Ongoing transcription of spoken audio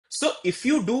So if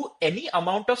you do any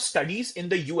amount of studies in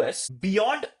the US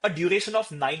beyond a duration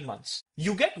of 9 months,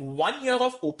 you get 1 year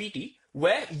of OPT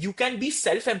where you can be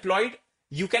self-employed.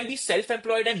 You can be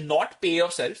self-employed and not pay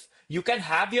yourself. You can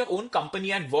have your own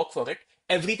company and work for it.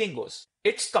 Everything goes.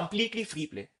 It's completely free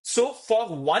play. So for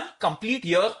 1 complete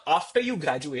year after you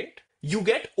graduate, you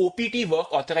get OPT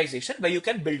work authorization where you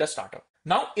can build a startup.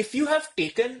 Now, if you have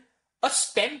taken a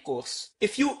STEM course,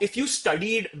 if you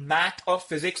studied math or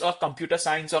physics or computer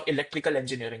science or electrical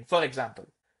engineering, for example,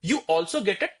 you also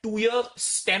get a 2 year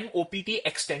STEM OPT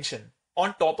extension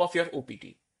on top of your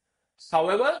OPT.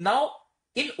 However, now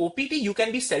in OPT, you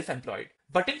can be self-employed,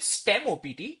 but in STEM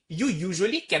OPT, you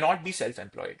usually cannot be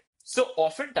self-employed. So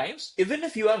oftentimes, even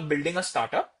if you are building a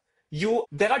startup,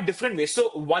 there are different ways. So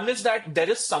one is that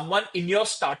there is someone in your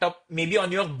startup, maybe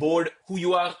on your board, who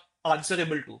you are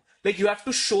answerable to. Like you have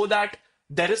to show that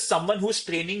there is someone who's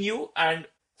training you and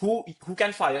who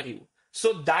can fire you.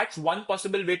 So that's one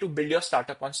possible way to build your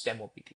startup on STEM OPT.